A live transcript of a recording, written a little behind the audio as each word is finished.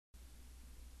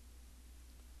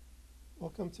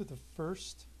Welcome to the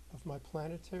first of my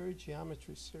Planetary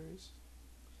Geometry series.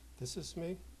 This is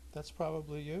me. That's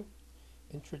probably you.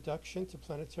 Introduction to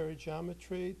Planetary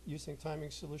Geometry using timing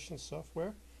solution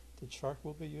software. The chart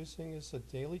we'll be using is a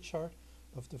daily chart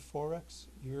of the Forex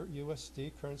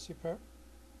USD currency pair.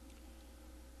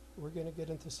 We're going to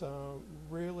get into some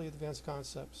really advanced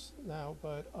concepts now,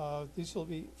 but these will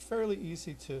be fairly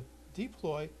easy to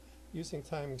deploy using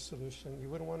timing solution. You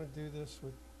wouldn't want to do this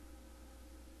with,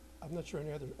 I'm not sure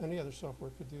any other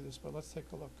software could do this, but let's take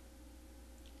a look.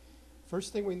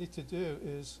 First thing we need to do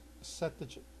is set the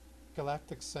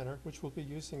galactic center, which we'll be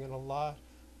using in a lot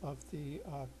of the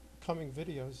coming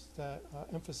videos that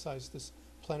emphasize this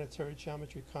planetary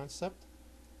geometry concept.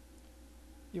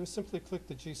 You would simply click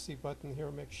the GC button here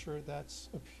and make sure that's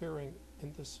appearing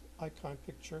in this icon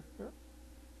picture here.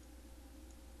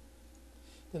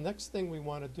 The next thing we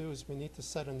want to do is we need to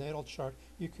set a natal chart.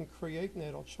 You can create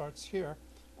natal charts here.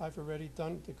 I've already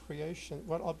done the creation.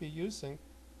 What I'll be using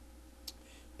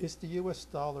is the US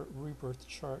dollar rebirth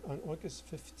chart on August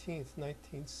 15th,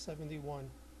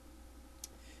 1971.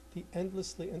 The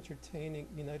endlessly entertaining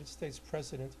United States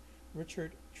President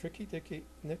Richard Tricky Dicky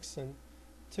Nixon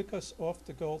took us off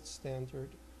the gold standard,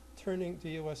 turning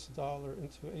the US dollar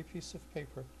into a piece of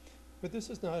paper. But this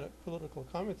is not a political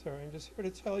commentary. I'm just here to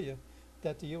tell you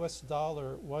that the US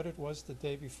dollar, what it was the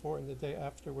day before and the day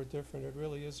after, were different. It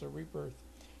really is a rebirth.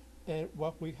 And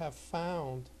what we have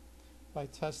found by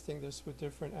testing this with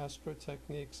different astro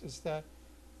techniques is that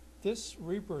this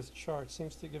rebirth chart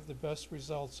seems to give the best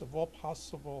results of all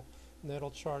possible natal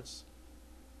charts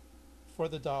for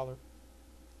the dollar.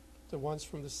 The ones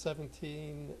from the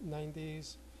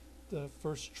 1790s, the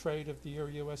first trade of the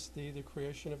Euro USD, the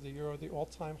creation of the Euro, the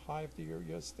all-time high of the Euro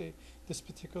USD. This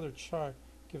particular chart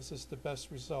gives us the best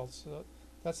results. So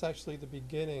that's actually the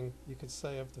beginning, you could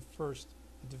say, of the first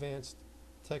advanced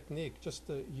technique, just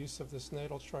the use of this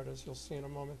natal chart, as you'll see in a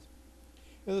moment.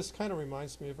 You know, this kind of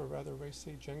reminds me of a rather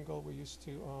racy jingle we used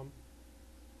to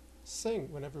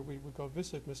sing whenever we would go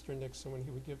visit Mr. Nixon when he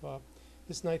would give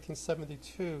his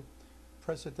 1972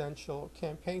 presidential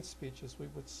campaign speeches. We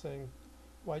would sing,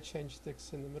 "Why change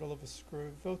sticks in the middle of a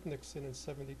screw? Vote Nixon in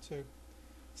 '72."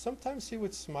 Sometimes he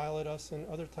would smile at us and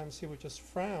other times he would just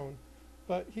frown,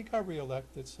 but he got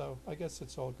reelected, so I guess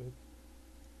it's all good.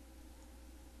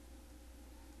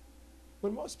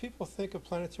 When most people think of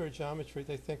planetary geometry,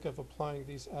 they think of applying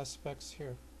these aspects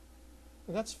here.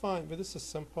 And that's fine, but this is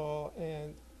simple,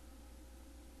 and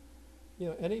you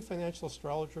know, any financial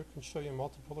astrologer can show you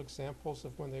multiple examples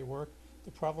of when they work.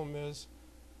 The problem is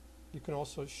you can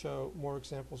also show more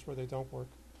examples where they don't work.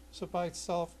 So by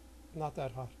itself, not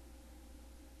that hot.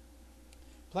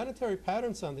 Planetary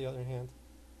patterns, on the other hand,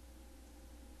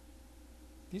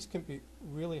 these can be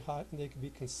really hot and they can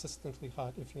be consistently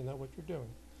hot if you know what you're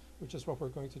doing, which is what we're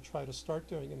going to try to start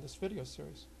doing in this video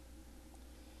series.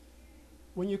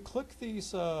 When you click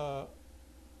these,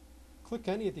 click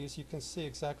any of these, you can see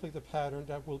exactly the pattern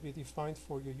that will be defined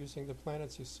for you using the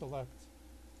planets you select.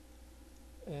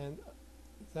 And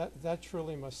that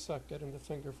truly must suck, getting the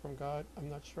finger from God. I'm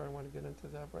not sure I want to get into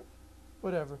that, but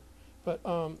whatever. But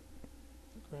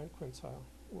grand quintile,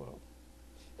 whoa.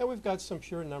 And we've got some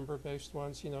pure number-based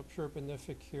ones, you know, pure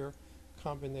benefic here,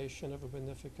 combination of a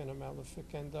benefic and a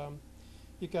malefic. And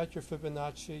you got your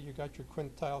Fibonacci, you got your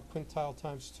quintile. Quintile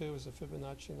times 2 is a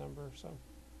Fibonacci number. So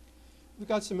we've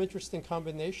got some interesting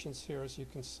combinations here, as you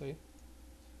can see.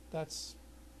 That's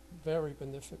very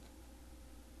benefic.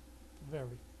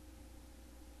 Very.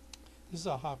 This is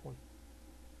a hot one.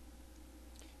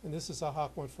 And this is a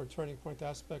hot one for turning point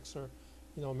aspects or,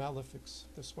 you know, malefics,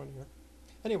 this one here.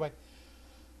 Anyway,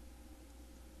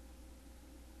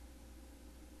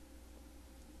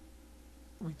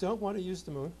 we don't want to use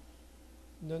the moon.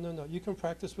 No. You can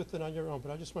practice with it on your own,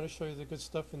 but I just want to show you the good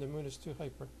stuff, and the moon is too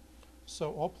hyper.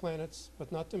 So all planets,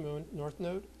 but not the moon, north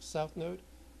node, south node,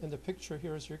 and the picture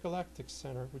here is your galactic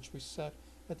center, which we set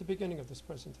at the beginning of this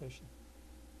presentation.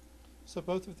 So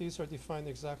both of these are defined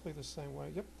exactly the same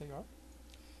way. Yep, they are.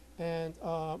 And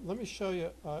let me show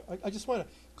you, I just want to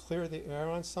clear the air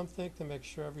on something to make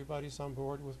sure everybody's on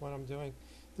board with what I'm doing.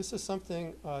 This is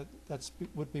something that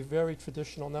would be very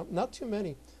traditional. Now, not too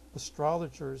many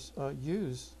astrologers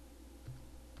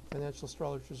financial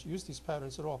astrologers use these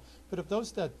patterns at all. But of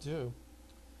those that do,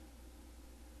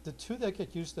 the two that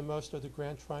get used the most are the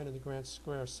grand trine and the grand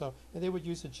square. So, and they would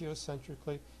use it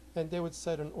geocentrically, and they would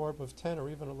set an orb of 10 or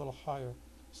even a little higher.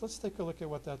 So let's take a look at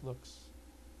what that looks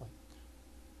like.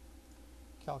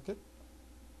 Calc it.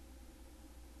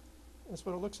 That's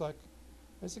what it looks like.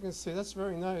 As you can see, that's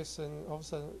very nice, and all of a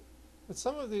sudden, but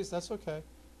some of these, that's okay.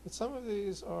 But some of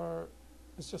these are,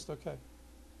 it's just okay.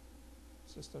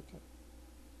 It's just okay.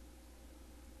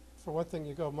 For one thing,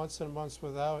 you go months and months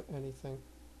without anything.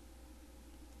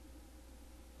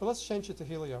 But let's change it to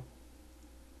helio.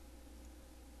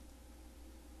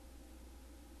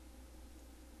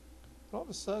 All of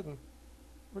a sudden,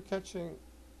 we're catching,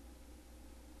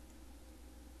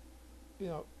 you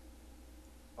know,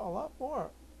 a lot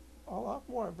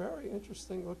more very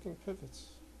interesting looking pivots.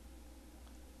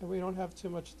 And we don't have too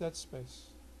much dead space.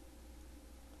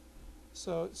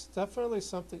 So it's definitely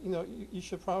something, you know, you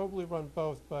should probably run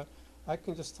both, but I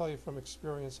can just tell you from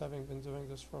experience, having been doing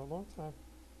this for a long time,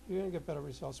 you're going to get better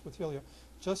results with helio.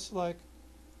 Just like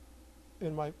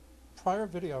in my prior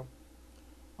video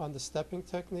on the stepping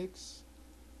techniques,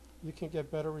 you can get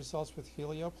better results with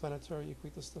helio, planetary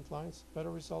equidistant lines,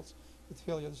 better results with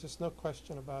helio. There's just no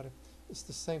question about it. It's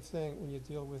the same thing when you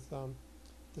deal with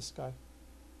this guy.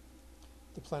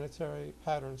 The planetary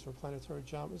patterns or planetary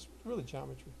geometry, it's really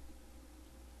geometry.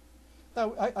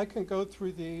 Now, I can go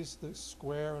through these, the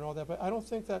square and all that, but I don't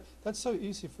think that's so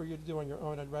easy for you to do on your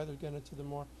own. I'd rather get into the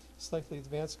more slightly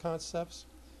advanced concepts.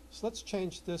 So let's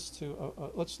change this to,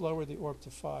 let's lower the orb to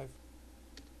 5.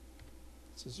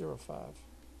 It's a 0, 5.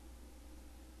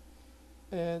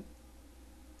 And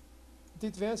the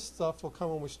advanced stuff will come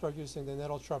when we start using the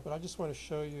nettle chart, but I just want to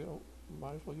show you,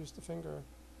 might as well use the finger.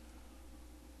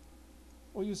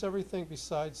 We'll use everything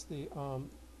besides the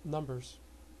numbers.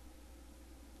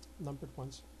 Numbered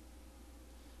ones.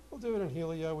 We'll do it in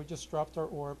helio. We just dropped our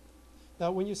orb. Now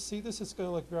when you see this, it's going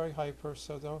to look very hyper,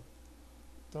 so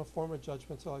don't form a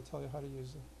judgment until I tell you how to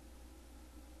use it.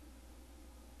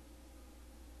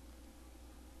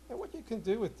 And what you can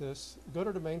do with this, go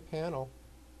to the main panel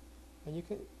and you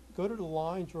can go to the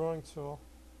line drawing tool,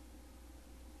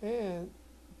 and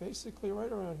basically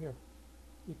right around here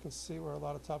you can see where a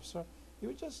lot of tops are. You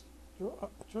would just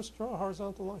draw a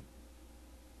horizontal line.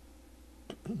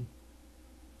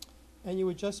 And you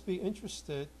would just be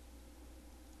interested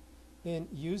in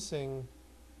using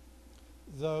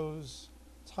those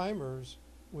timers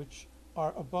which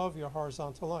are above your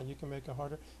horizontal line. You can make it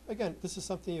harder. Again, this is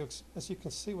something you, as you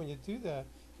can see when you do that,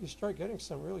 you start getting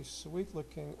some really sweet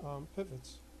looking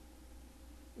pivots.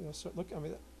 You know, so look, I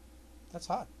mean, that's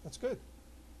hot. That's good.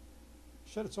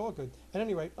 Shit, it's all good. At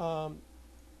any rate, so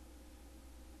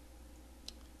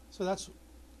that's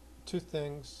two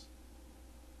things.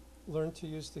 Learn to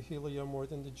use the helio more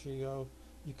than the geo.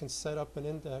 You can set up an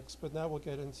index, but now we'll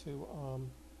get into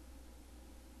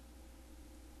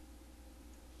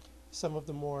some of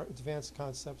the more advanced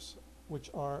concepts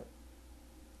which are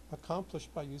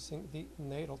accomplished by using the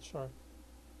natal chart.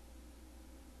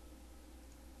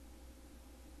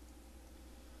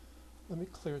 Let me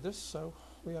clear this so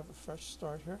we have a fresh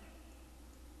start here.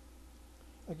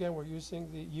 Again, we're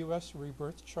using the US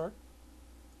rebirth chart.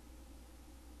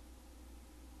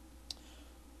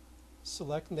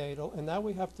 Select natal, and now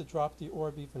we have to drop the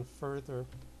orb even further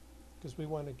because we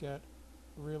want to get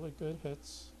really good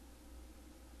hits.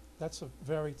 That's a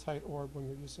very tight orb when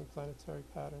you're using planetary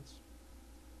patterns.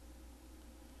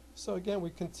 So again, we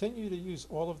continue to use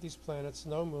all of these planets,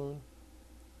 no moon,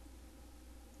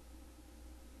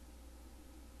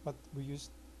 but we use,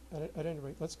 at any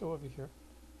rate, let's go over here.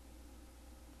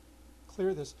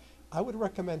 Clear this. I would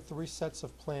recommend 3 sets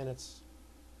of planets.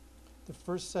 The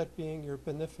first set being your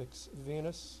benefics,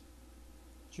 Venus,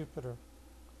 Jupiter.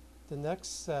 The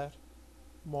next set,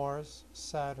 Mars,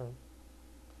 Saturn.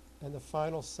 And the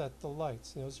final set, the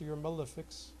lights. Those are your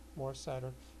malefics, Mars,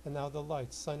 Saturn. And now the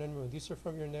lights, Sun and Moon. These are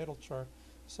from your natal chart.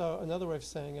 So another way of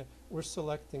saying it, we're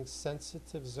selecting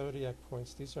sensitive zodiac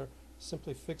points. These are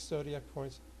simply fixed zodiac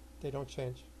points. They don't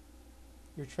change.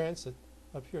 Your transit,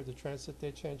 up here, the transit,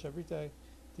 they change every day.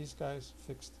 These guys,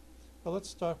 fixed. But let's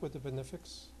start with the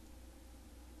benefics.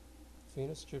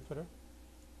 Venus, Jupiter,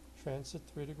 transit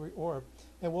 3-degree orb.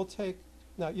 And we'll take,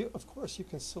 now you, of course you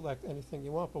can select anything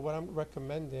you want, but what I'm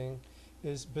recommending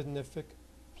is benefic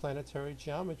planetary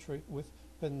geometry with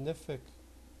benefic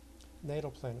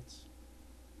natal planets.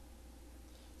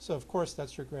 So of course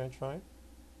that's your grand trine.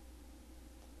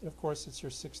 And of course it's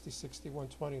your 60, 60,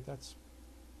 120. That's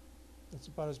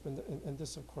about as been, and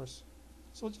this of course.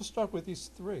 So we'll just start with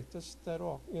these 3. That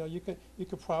all. You know, you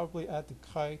could probably add the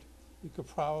kite. You could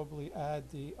probably add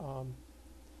the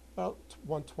about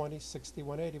 120, 60,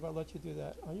 180, but I'll let you do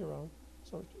that on your own.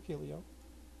 So helio,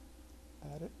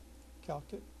 add it,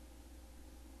 calc it.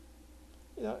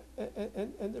 You know,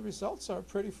 and the results are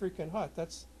pretty freaking hot.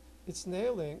 It's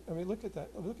nailing. I mean, look at that.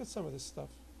 Look at some of this stuff.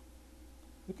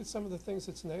 Look at some of the things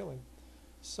it's nailing.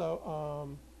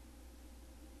 So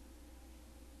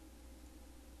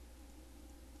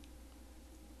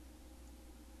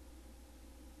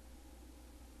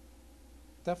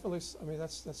definitely, I mean,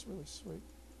 that's really sweet.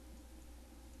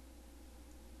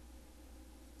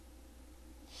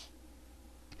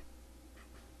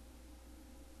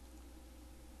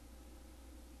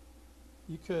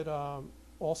 You could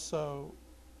also,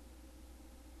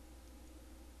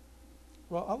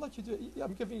 well, I'll let you do it.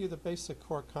 I'm giving you the basic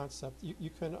core concept. You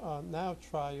can now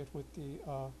try it with the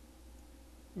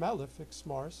malefics,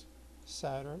 Mars,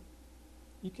 Saturn.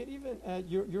 You could even add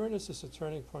Uranus is a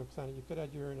turning point planet. You could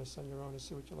add Uranus on your own and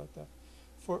see what you like that.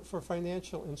 For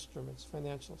financial instruments,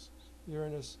 financials,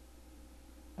 Uranus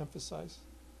emphasize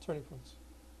turning points.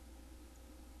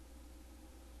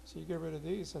 So you get rid of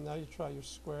these, and now you try your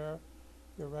square,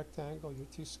 your rectangle, your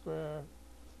T-square.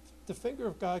 The finger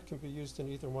of God can be used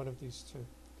in either one of these two.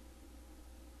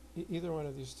 Either one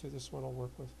of these two, this one will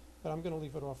work with. But I'm going to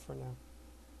leave it off for now.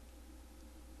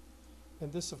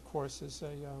 And this, of course, is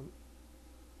a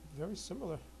very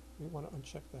similar. We want to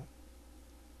uncheck that.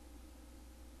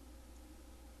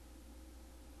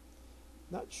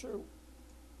 Not sure.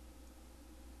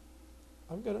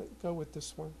 I'm going to go with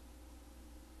this one.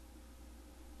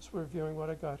 Just reviewing what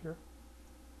I got here.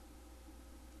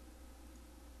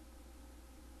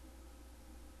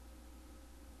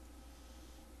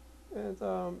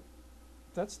 And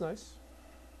that's nice.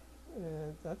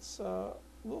 And that's a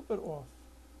little bit off.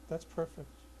 That's perfect.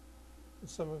 And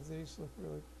some of these look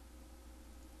really...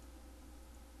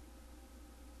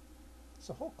 It's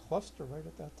a whole cluster right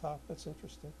at that top. That's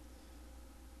interesting.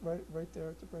 Right there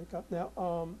at the breakup. Now,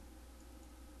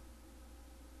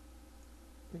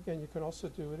 again, you can also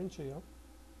do it in Geo.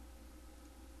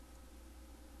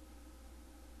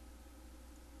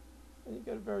 And you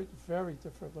get a very, very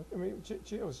different look. I mean,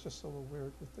 Geo is just a little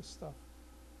weird with this stuff.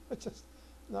 It's just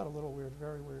not a little weird,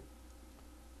 very weird.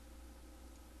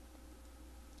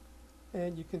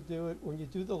 And you can do it when you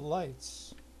do the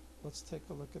lights. Let's take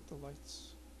a look at the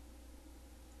lights.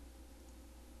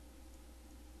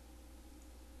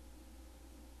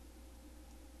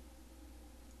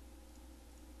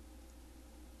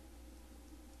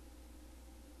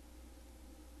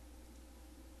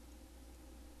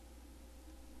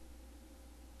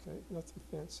 Okay, nothing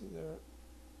fancy there.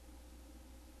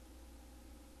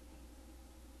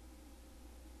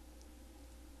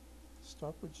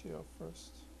 Start with Geo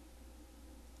first.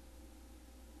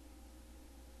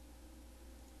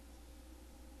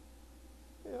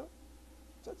 Yeah,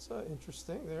 that's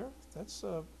interesting there. That's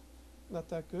not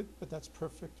that good, but that's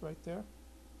perfect right there.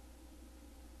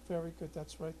 Very good.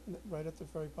 That's right at the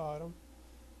very bottom.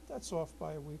 That's off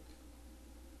by a week.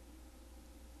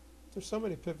 There's so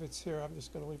many pivots here. I'm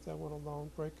just going to leave that one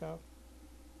alone. Breakout,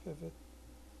 pivot.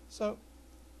 So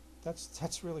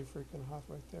that's really freaking hot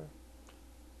right there.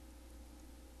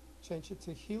 Change it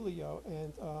to Helio,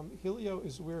 and Helio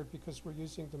is weird because we're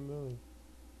using the moon,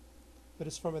 but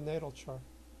it's from a natal chart.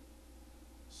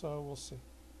 So we'll see.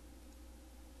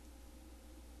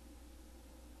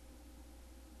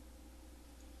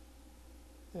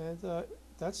 And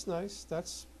that's nice.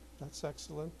 That's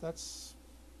excellent. It's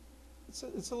a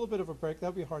little bit of a break.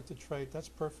 That'd be hard to trade. That's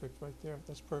perfect right there.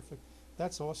 That's perfect.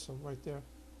 That's awesome right there.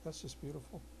 That's just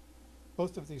beautiful.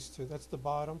 Both of these two. That's the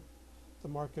bottom, the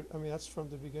market. I mean, that's from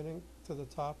the beginning to the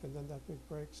top, and then that big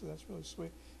break. So that's really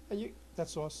sweet. And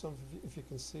that's awesome if you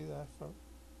can see that.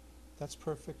 That's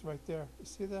perfect right there. You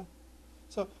see that?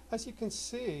 So as you can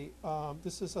see,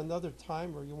 this is another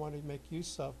timer you want to make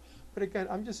use of. But again,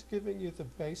 I'm just giving you the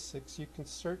basics. You can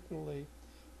certainly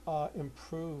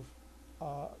improve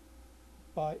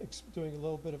by doing a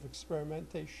little bit of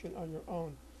experimentation on your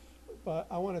own. But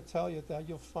I want to tell you that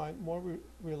you'll find more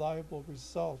reliable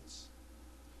results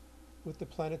with the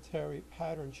planetary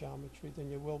pattern geometry than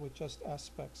you will with just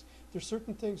aspects. There's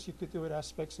certain things you could do with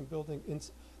aspects in building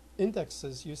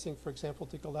indexes using, for example,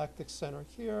 the galactic center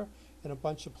here and a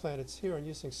bunch of planets here and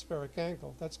using spheric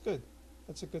angle. That's good.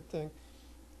 That's a good thing.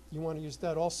 You want to use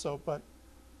that also, but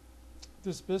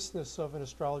this business of an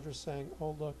astrologer saying,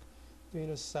 oh, look,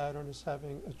 Venus, Saturn is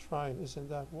having a trine. Isn't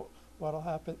that what'll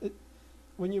happen?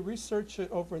 When you research it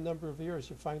over a number of years,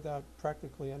 you find out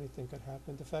practically anything could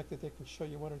happen. The fact that they can show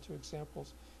you one or two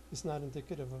examples is not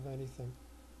indicative of anything.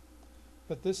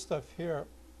 But this stuff here,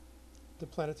 the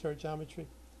planetary geometry,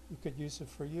 you could use it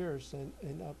for years. And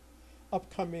in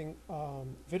upcoming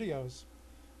videos,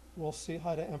 we'll see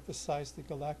how to emphasize the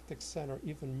galactic center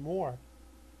even more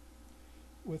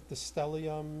with the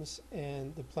stelliums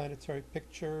and the planetary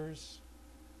pictures,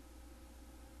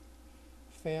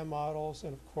 fan models,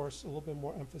 and of course a little bit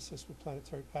more emphasis with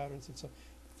planetary patterns. It's a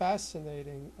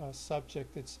fascinating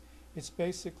subject. It's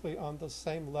basically on the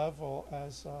same level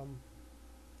as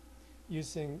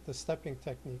using the stepping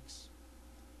techniques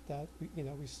that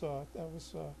we saw. That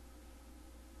was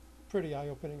pretty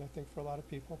eye-opening, I think, for a lot of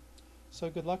people. So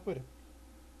good luck with it.